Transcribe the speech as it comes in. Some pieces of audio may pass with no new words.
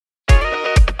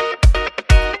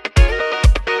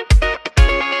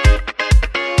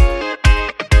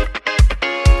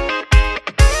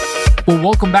Well,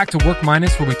 welcome back to Work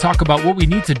Minus, where we talk about what we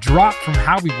need to drop from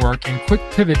how we work and quick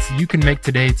pivots you can make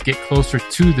today to get closer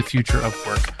to the future of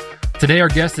work. Today, our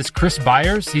guest is Chris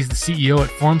Byers. He's the CEO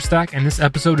at FormStack, and this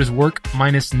episode is Work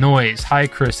Minus Noise. Hi,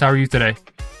 Chris. How are you today?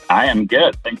 I am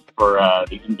good. Thanks for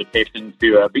the invitation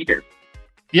to be here.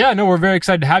 Yeah, no, we're very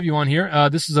excited to have you on here.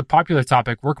 This is a popular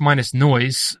topic, work minus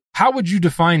noise. How would you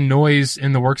define noise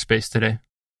in the workspace today?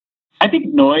 I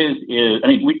think noise is,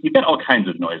 you've got all kinds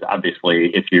of noise. Obviously,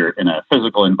 if you're in a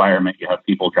physical environment, you have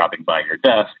people dropping by your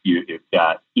desk, you've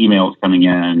got emails coming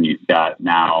in, you've got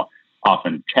now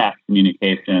often chat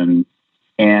communication,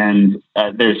 and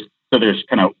there's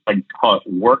kind of, I'd call it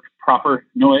work proper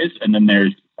noise, and then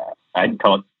there's, I'd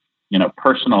call it,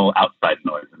 personal outside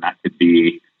noise, and that could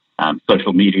be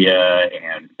social media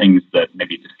and things that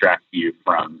maybe distract you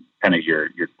from kind of your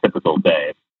typical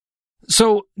day.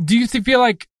 So do you feel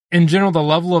like, in general, the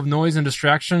level of noise and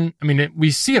distraction, we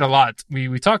see it a lot.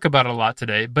 We talk about it a lot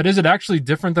today, but is it actually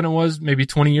different than it was maybe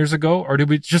 20 years ago, or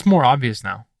it's just more obvious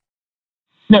now?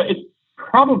 No, it's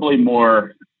probably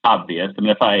more obvious.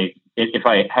 If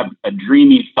I have a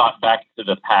dreamy thought back to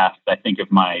the past, I think of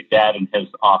my dad in his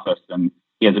office, and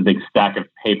he has a big stack of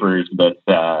papers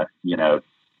that,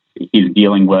 he's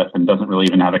dealing with and doesn't really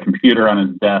even have a computer on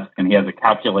his desk, and he has a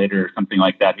calculator or something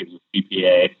like that. He was a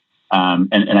CPA.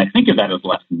 And I think of that as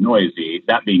less noisy.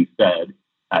 That being said,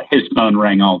 his phone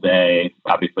rang all day.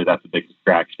 Obviously, that's a big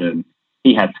distraction.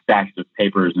 He had stacks of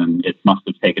papers, and it must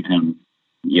have taken him,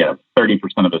 30%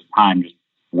 of his time. Just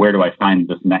where do I find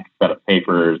this next set of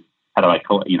papers? How do I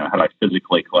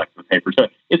physically collect the papers? So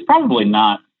it's probably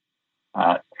not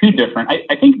too different.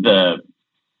 I think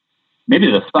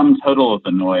maybe the sum total of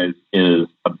the noise is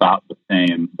about the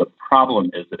same. The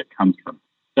problem is that it comes from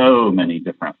so many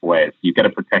different ways. You've got to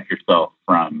protect yourself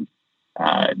from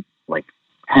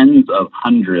tens of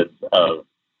hundreds of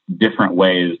different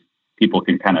ways people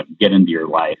can kind of get into your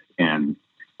life and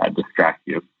distract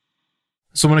you.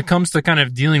 So when it comes to kind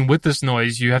of dealing with this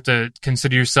noise, you have to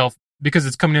consider yourself, because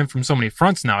it's coming in from so many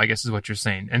fronts now, I guess is what you're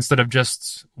saying. Instead of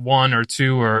just one or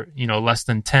two or, less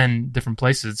than 10 different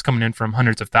places, it's coming in from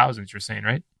hundreds of thousands, you're saying,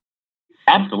 right?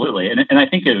 Absolutely. And I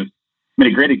think a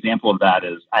great example of that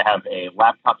is I have a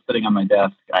laptop sitting on my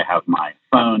desk, I have my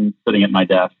phone sitting at my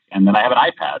desk, and then I have an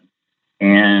iPad.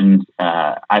 And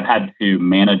I've had to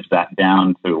manage that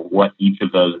down to what each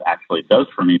of those actually does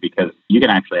for me, because you can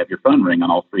actually have your phone ring on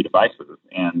all three devices,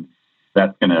 and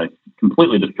that's going to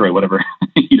completely destroy whatever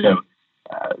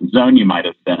zone you might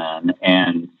have been in.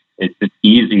 And it's just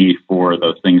easy for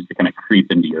those things to kind of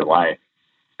creep into your life,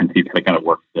 and so you kind of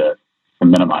work to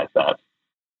minimize that.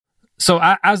 So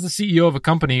as the CEO of a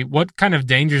company, what kind of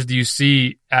dangers do you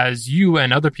see as you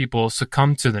and other people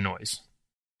succumb to the noise?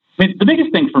 The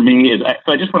biggest thing for me is,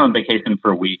 I just went on vacation for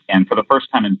a week, and for the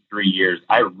first time in 3 years,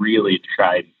 I really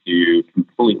tried to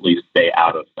completely stay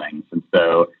out of things. And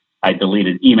so I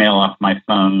deleted email off my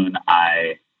phone.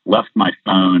 I left my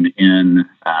phone in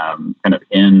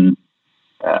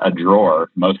a drawer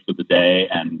most of the day,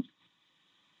 and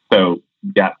so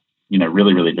got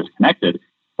really, really disconnected.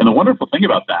 And the wonderful thing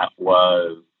about that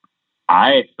was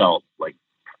I felt like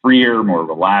freer, more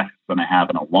relaxed than I have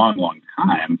in a long, long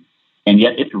time. And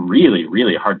yet it's really,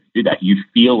 really hard to do that. You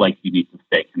feel like you need to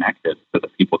stay connected so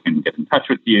that people can get in touch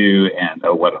with you, and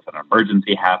what if an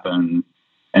emergency happens?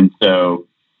 And so,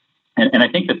 and I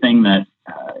think the thing that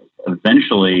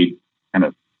eventually kind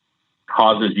of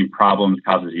causes you problems,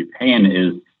 causes you pain,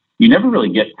 is you never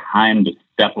really get time to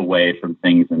step away from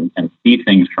things and see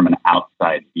things from an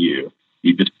outside view.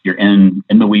 You're in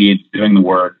the weeds doing the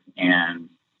work, and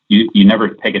you never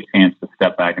take a chance to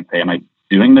step back and say, am I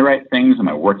doing the right things? Am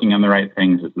I working on the right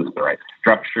things? Is this the right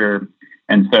structure?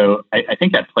 And so I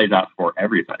think that plays out for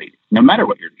everybody, no matter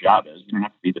what your job is. You don't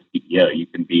have to be the CEO. You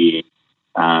can be,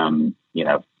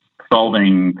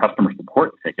 solving customer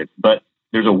support tickets, but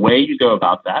there's a way you go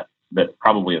about that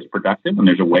probably is productive, and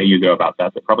there's a way you go about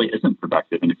that probably isn't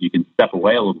productive. And if you can step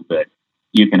away a little bit,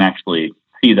 you can actually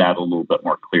see that a little bit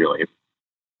more clearly.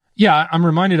 Yeah, I'm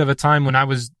reminded of a time when I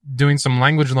was doing some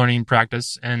language learning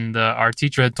practice, and our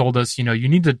teacher had told us, you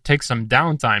need to take some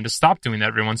downtime to stop doing that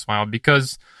every once in a while,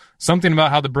 because something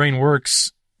about how the brain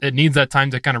works, it needs that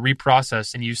time to kind of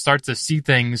reprocess, and you start to see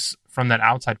things from that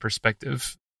outside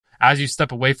perspective. As you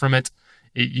step away from it,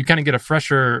 you kind of get a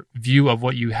fresher view of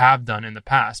what you have done in the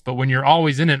past. But when you're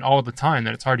always in it all the time,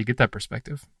 then it's hard to get that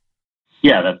perspective.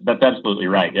 Yeah, that's absolutely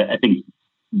right. I think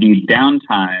the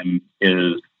downtime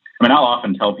is, I'll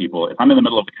often tell people, if I'm in the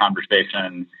middle of a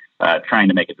conversation, trying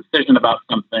to make a decision about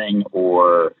something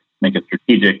or make a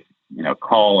strategic,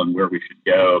 call on where we should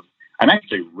go, I'm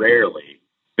actually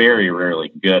very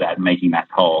rarely good at making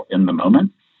that call in the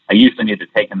moment. I usually need to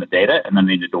take in the data and then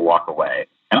needed to walk away.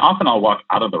 And often I'll walk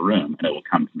out of the room and it will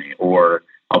come to me, or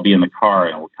I'll be in the car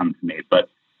and it will come to me. But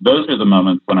those are the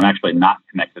moments when I'm actually not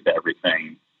connected to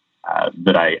everything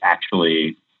that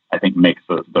I think makes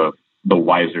the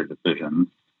wiser decisions.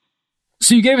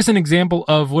 So you gave us an example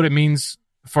of what it means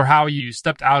for how you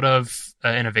stepped out of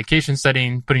in a vacation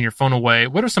setting, putting your phone away.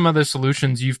 What are some other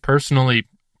solutions you've personally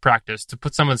practiced to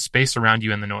put some of the space around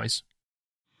you in the noise?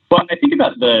 Well, I think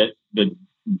about the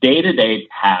day-to-day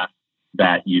tasks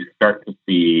that you start to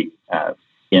see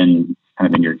in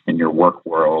your work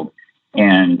world,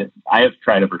 and I have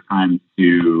tried over time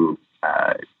to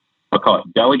I'll call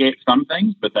it delegate some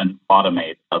things, but then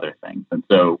automate other things. And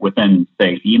so within,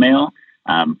 say, email,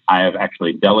 I have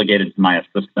actually delegated to my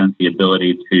assistant the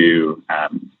ability to,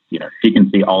 she can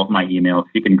see all of my emails.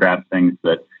 She can grab things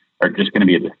that are just going to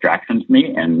be a distraction to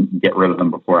me and get rid of them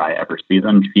before I ever see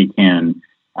them. She can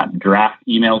draft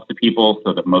emails to people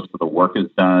so that most of the work is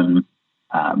done.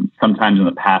 Sometimes in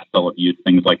the past, they'll have used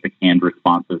things like the canned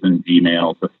responses in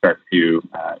Gmail to start to,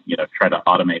 try to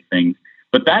automate things.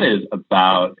 But that is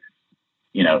about,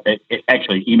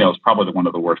 actually, email is probably one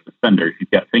of the worst offenders.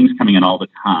 You've got things coming in all the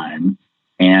time,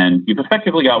 and you've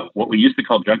effectively got what we used to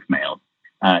call junk mail.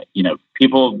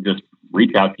 People just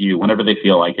reach out to you whenever they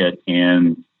feel like it,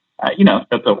 and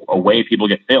that's a way people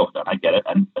get sales done. I get it.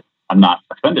 I'm not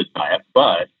offended by it,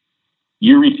 but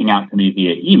you reaching out to me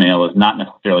via email is not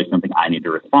necessarily something I need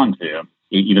to respond to,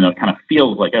 even though it kind of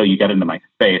feels like, oh, you got into my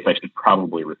space, I should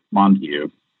probably respond to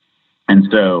you. And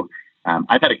so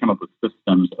I've had to come up with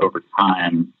systems over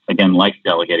time, again, like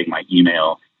delegating my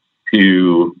email,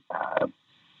 to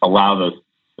allow that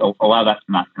to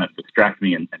not kind of distract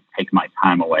me and take my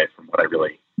time away from what I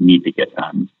really need to get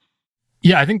done.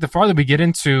 Yeah, I think the farther we get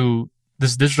into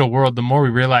this digital world, the more we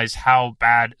realize how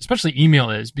bad, especially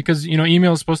email is, because,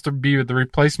 email is supposed to be the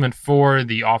replacement for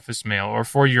the office mail or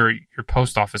for your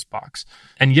post office box.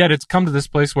 And yet it's come to this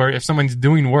place where if someone's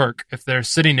doing work, if they're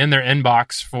sitting in their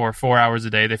inbox for 4 hours a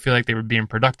day, they feel like they were being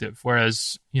productive.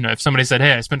 Whereas, if somebody said,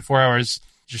 hey, I spent 4 hours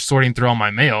just sorting through all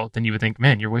my mail, then you would think,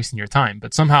 man, you're wasting your time.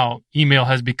 But somehow email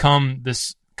has become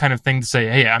this kind of thing to say,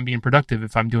 hey, I'm being productive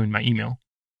if I'm doing my email.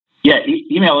 Yeah,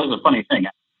 email is a funny thing.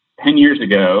 10 years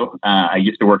ago, I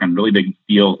used to work on really big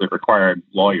deals that required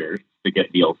lawyers to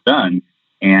get deals done.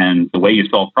 And the way you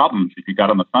solve problems is you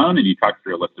got on the phone and you talked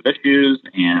through a list of issues,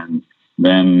 and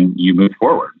then you moved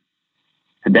forward.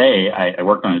 Today, I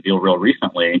worked on a deal real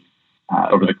recently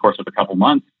over the course of a couple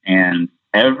months, and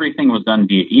everything was done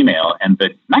via email. And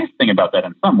the nice thing about that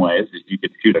in some ways is you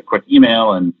could shoot a quick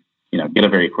email and get a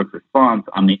very quick response.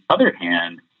 On the other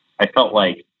hand, I felt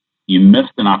like you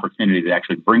missed an opportunity to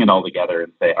actually bring it all together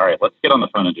and say, all right, let's get on the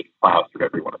phone and just plow through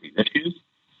every one of these issues.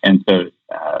 And so,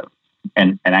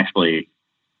 and actually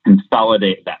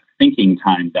consolidate that thinking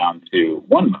time down to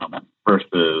one moment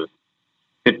versus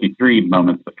 53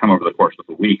 moments that come over the course of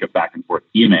a week of back and forth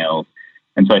emails.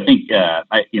 And so I think,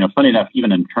 funny enough,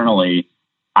 even internally,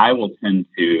 I will tend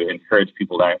to encourage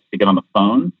people to get on the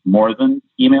phone more than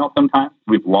email sometimes.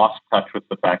 We've lost touch with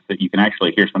the fact that you can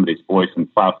actually hear somebody's voice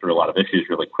and plow through a lot of issues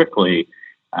really quickly,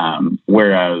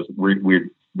 whereas we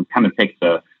kind of take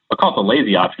I'll call it the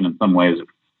lazy option in some ways of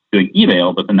doing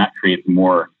email, but then that creates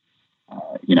more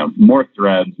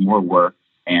threads, more work,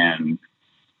 and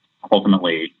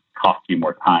ultimately costs you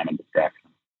more time and distraction.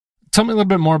 Tell me a little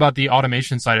bit more about the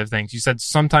automation side of things. You said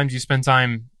sometimes you spend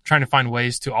time trying to find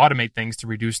ways to automate things to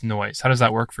reduce noise. How does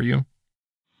that work for you?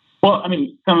 Well, I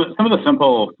mean, some of the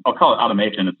simple, I'll call it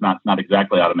automation. It's not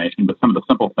exactly automation, but some of the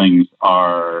simple things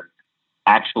are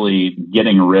actually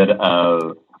getting rid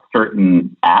of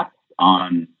certain apps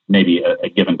on maybe a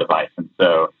given device. And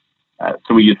so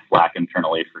we use Slack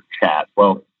internally for chat.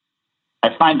 Well,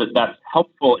 I find that that's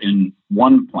helpful in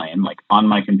one plane, like on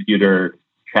my computer,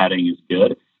 chatting is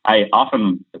good.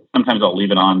 Sometimes I'll leave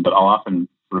it on, but I'll often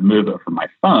remove it from my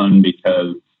phone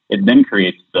because it then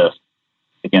creates this,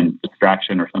 again,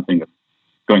 distraction or something that's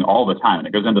going all the time. And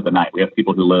it goes into the night. We have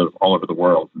people who live all over the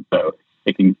world, and so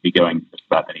it can be going just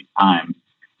about any time.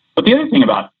 But the other thing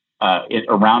about it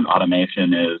around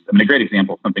automation is, a great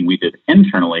example of something we did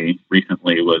internally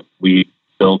recently was we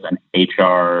built an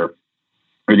HR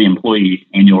or the employee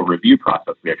annual review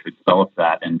process. We actually developed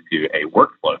that into a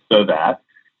workflow so that,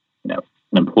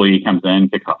 an employee comes in,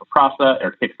 kicks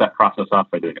that process off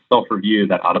by doing a self-review.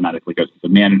 That automatically goes to the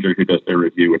manager who does their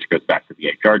review, which goes back to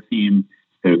the HR team,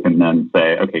 who can then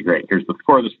say, okay, great, here's the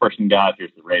score this person got,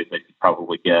 here's the raise they should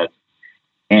probably get.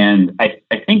 And I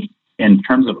think in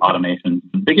terms of automation,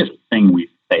 the biggest thing we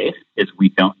face is we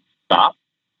don't stop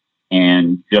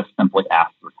and just simply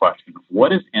ask the question,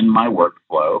 what is in my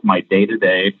workflow, my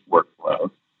day-to-day workflow,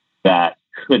 that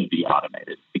could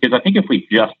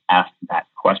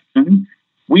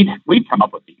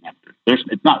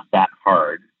that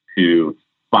hard to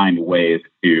find ways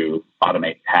to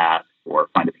automate tasks or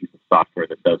find a piece of software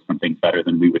that does something better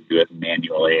than we would do it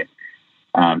manually.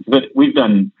 But we've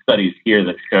done studies here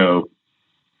that show,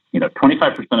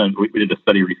 25% of, we did a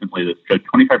study recently that showed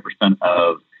 25%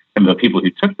 of the people who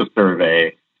took the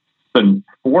survey spend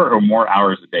 4 or more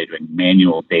hours a day doing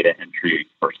manual data entry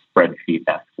or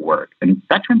spreadsheet-esque work. And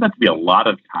that turns out to be a lot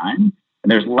of time.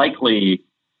 And there's likely,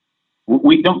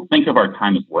 we don't think of our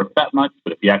time as worth that much,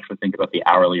 but if you actually think about the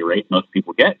hourly rate most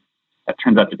people get, that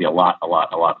turns out to be a lot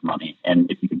of money.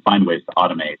 And if you can find ways to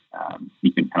automate,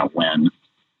 you can kind of win.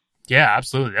 Yeah,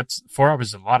 absolutely. That's 4 hours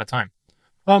is a lot of time.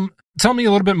 Tell me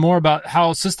a little bit more about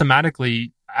how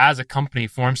systematically, as a company,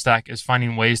 Formstack is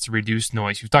finding ways to reduce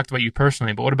noise. You've talked about you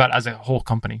personally, but what about as a whole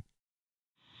company?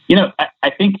 I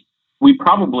think we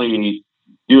probably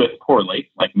do it poorly,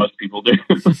 like most people do,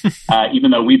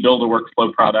 even though we build a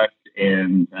workflow product,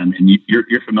 and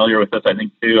you're familiar with this, I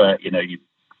think, too.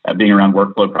 Being around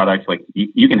workflow products, like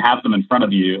you can have them in front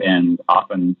of you and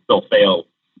often still fail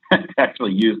to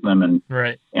actually use them and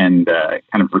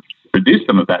kind of reduce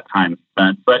some of that time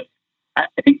spent. But I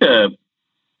think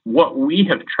what we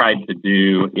have tried to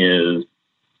do is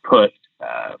put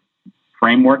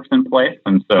frameworks in place.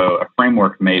 And so a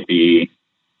framework may be,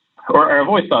 or I've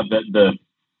always thought that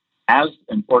as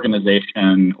an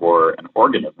organization or an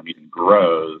organism even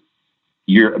grows,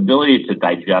 your ability to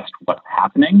digest what's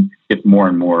happening gets more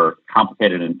and more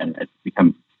complicated, and it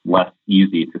becomes less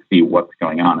easy to see what's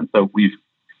going on. And so we've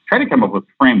tried to come up with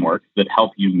frameworks that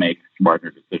help you make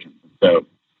smarter decisions. And so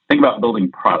think about building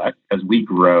product. As we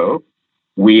grow,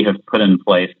 we have put in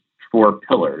place 4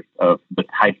 pillars of the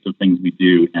types of things we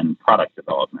do in product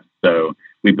development. So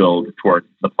we build toward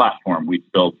the platform. We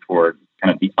build toward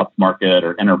kind of the upmarket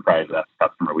or enterprise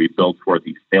customer. We build toward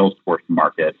the Salesforce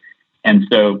market. And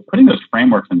so putting those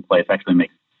frameworks in place actually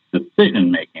makes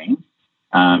decision-making,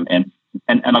 and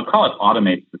I'll call it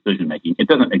automate decision-making. It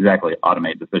doesn't exactly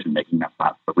automate decision-making. That's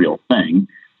not the real thing.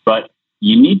 But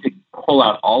you need to pull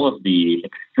out all of the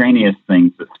extraneous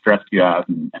things that stress you out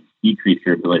and decrease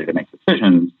your ability to make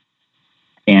decisions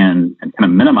and kind of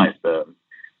minimize those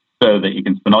so that you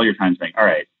can spend all your time saying, all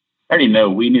right, I already know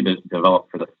we need to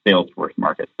develop for the Salesforce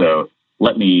market. So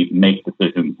let me make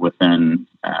decisions within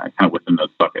those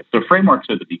buckets. So frameworks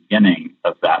are the beginning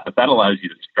of that, but that allows you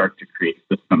to start to create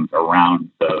systems around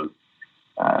those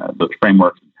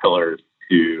frameworks and pillars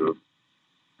to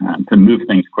move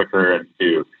things quicker and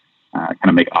to kind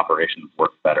of make operations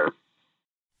work better.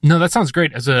 No, that sounds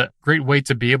great. As a great way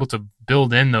to be able to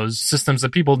build in those systems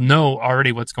that people know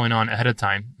already what's going on ahead of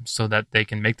time so that they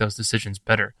can make those decisions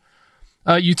better.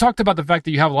 You talked about the fact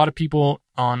that you have a lot of people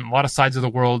on a lot of sides of the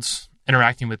world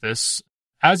interacting with this.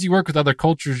 As you work with other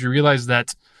cultures, you realize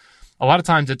that a lot of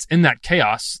times it's in that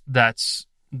chaos that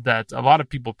a lot of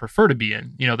people prefer to be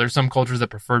in. There's some cultures that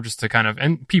prefer just to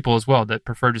and people as well that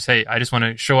prefer to say, I just want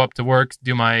to show up to work,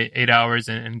 do my 8 hours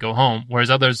and go home. Whereas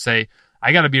others say,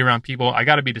 I got to be around people. I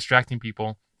got to be distracting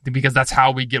people because that's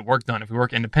how we get work done. If we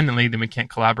work independently, then we can't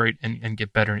collaborate and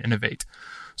get better and innovate.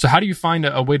 So how do you find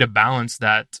a way to balance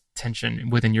that tension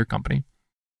within your company?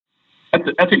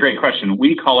 That's a great question.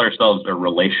 We call ourselves a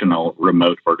relational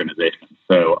remote organization.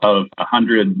 So of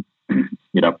 100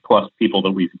 plus people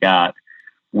that we've got,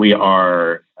 we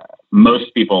are,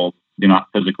 most people do not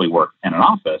physically work in an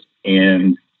office.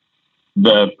 And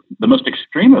the most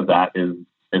extreme of that is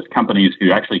companies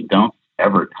who actually don't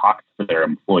ever talk to their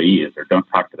employees or don't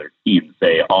talk to their teams.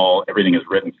 Everything is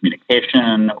written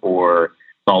communication, or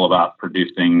it's all about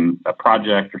producing a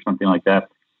project or something like that.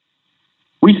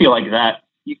 We feel like that,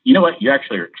 you know what, you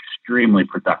actually are extremely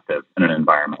productive in an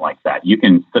environment like that. You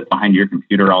can sit behind your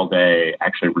computer all day,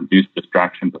 actually reduce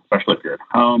distractions, especially if you're at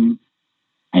home,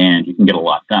 and you can get a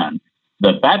lot done.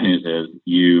 The bad news is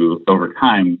you, over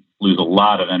time, lose a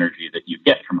lot of energy that you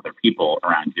get from other people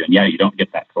around you. And you don't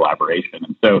get that collaboration.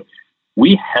 And so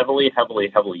we heavily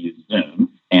use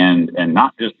Zoom, and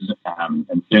not just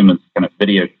and Zoom is kind of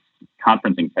video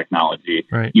conferencing technology.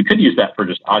 Right. You could use that for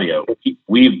just audio.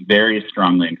 We very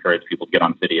strongly encourage people to get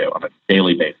on video on a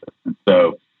daily basis. And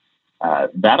so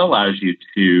that allows you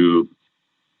to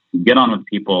get on with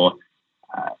people,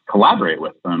 collaborate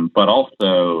with them, but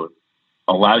also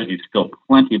allows you still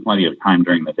plenty of time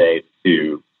during the day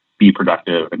to be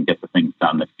productive and get the things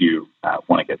done that you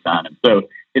want to get done. And so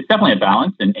it's definitely a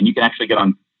balance, and you can actually get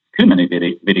on too many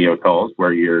video calls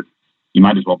where you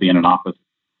might as well be in an office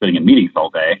sitting in meetings all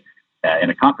day in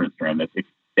a conference room.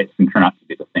 It can turn out to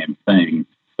be the same thing.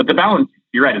 But the balance,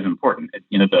 you're right, is important.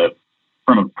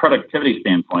 From a productivity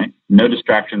standpoint, no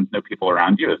distractions, no people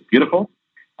around you is beautiful.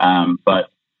 But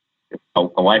a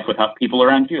lot life without people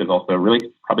around you is also really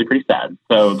probably pretty sad.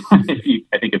 So I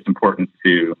think it's important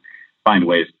to find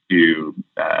ways to,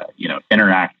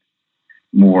 interact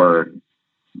more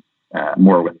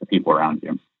with the people around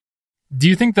you. Do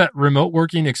you think that remote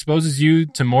working exposes you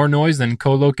to more noise than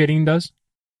co-locating does?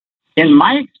 In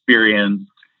my experience,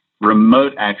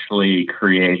 remote actually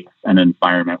creates an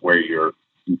environment where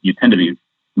you tend to be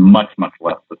much, much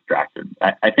less distracted.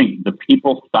 I think the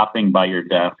people stopping by your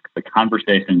desk, the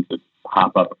conversations that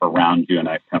pop up around you in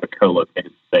a kind of a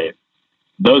co-located space,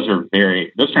 those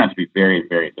turn out to be very,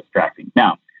 very distracting.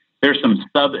 Now, there's some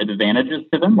sub-advantages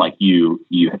to them, like you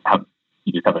just have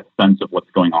a sense of what's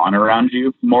going on around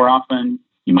you more often.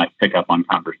 You might pick up on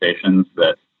conversations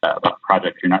that about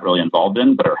projects you're not really involved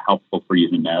in, but are helpful for you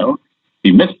to know.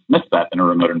 You miss that in a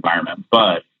remote environment,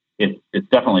 but it's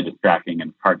definitely distracting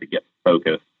and hard to get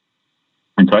focused.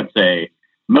 And so I'd say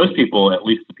most people, at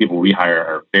least the people we hire,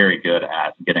 are very good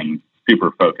at getting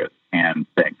super focused and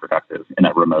staying productive in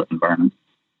a remote environment.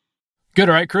 Good.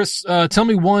 All right, Chris, tell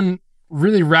me one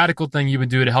really radical thing you would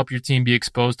do to help your team be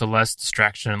exposed to less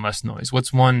distraction and less noise.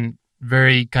 What's one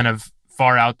very kind of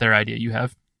far out there idea you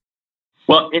have?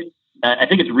 Well, I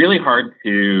think it's really hard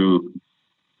to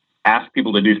ask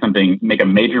people to do something, make a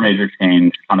major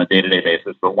change on a day-to-day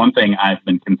basis. But one thing I've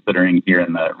been considering here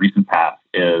in the recent past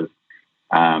is,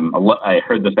 I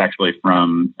heard this actually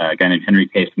from a guy named Henry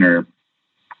Kasner,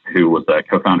 who was a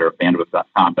co-founder of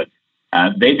bandwidth.com, but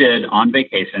they did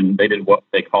what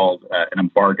they called an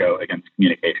embargo against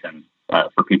communication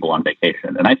for people on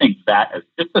vacation. And I think that as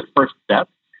just the first step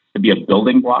to be a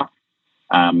building block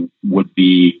would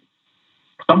be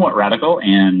somewhat radical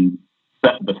and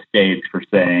set the stage for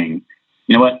saying,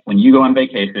 you know what, when you go on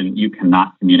vacation, you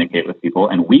cannot communicate with people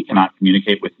and we cannot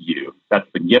communicate with you. That's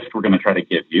the gift we're going to try to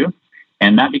give you.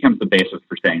 And that becomes the basis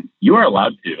for saying you are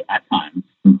allowed to, at times,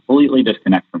 completely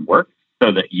disconnect from work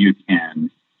so that you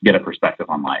can get a perspective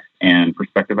on life and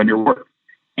perspective on your work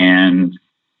and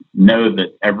know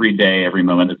that every day, every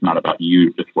moment is not about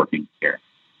you just working here.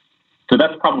 So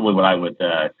that's probably what I would,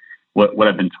 what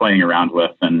I've been toying around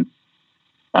with. And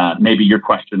maybe your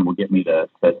question will get me to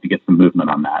get some movement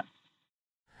on that.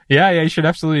 Yeah, you should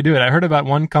absolutely do it. I heard about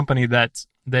one company that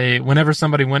whenever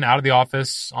somebody went out of the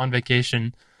office on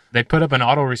vacation, they put up an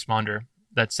autoresponder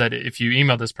that said, if you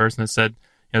email this person that said,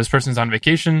 this person's on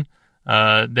vacation,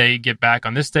 they get back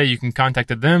on this day, you can contact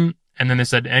them. And then they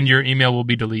said, and your email will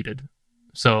be deleted.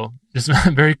 So just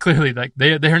very clearly, like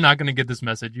they're not going to get this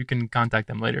message. You can contact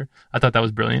them later. I thought that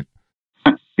was brilliant.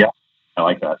 Yeah, I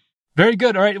like that. Very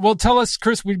good. All right. Well, tell us,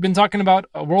 Chris, we've been talking about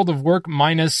a world of work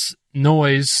minus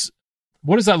noise.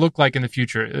 What does that look like in the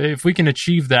future? If we can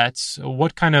achieve that,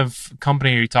 what kind of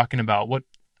company are you talking about? What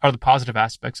are the positive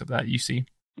aspects of that you see?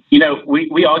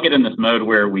 We all get in this mode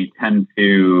where we tend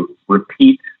to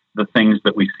repeat the things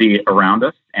that we see around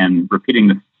us, and repeating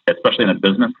this, especially in a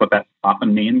business, what that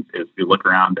often means is we look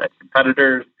around at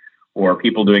competitors or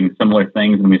people doing similar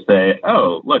things and we say,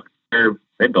 oh, look,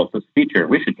 they built this feature.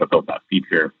 We should go build that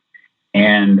feature.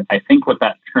 And I think what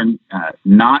that turns,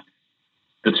 not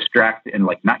distract and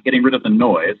not getting rid of the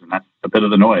noise, and that's a bit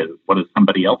of the noise, what is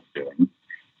somebody else doing,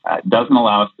 doesn't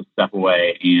allow us to step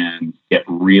away and get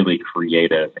really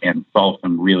creative and solve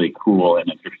some really cool and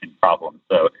interesting problems.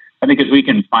 So I think as we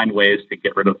can find ways to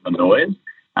get rid of the noise,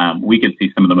 we can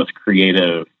see some of the most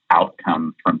creative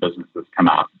outcomes from businesses come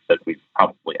out that we've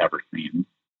probably ever seen.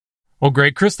 Well,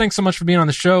 great. Chris, thanks so much for being on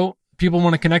the show. People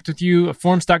want to connect with you,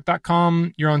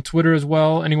 formstack.com. You're on Twitter as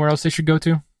well. Anywhere else they should go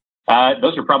to?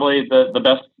 Those are probably the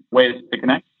best ways to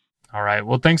connect. All right.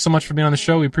 Well, thanks so much for being on the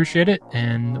show. We appreciate it.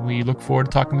 And we look forward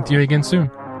to talking with you again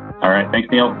soon. All right. Thanks,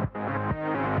 Neil.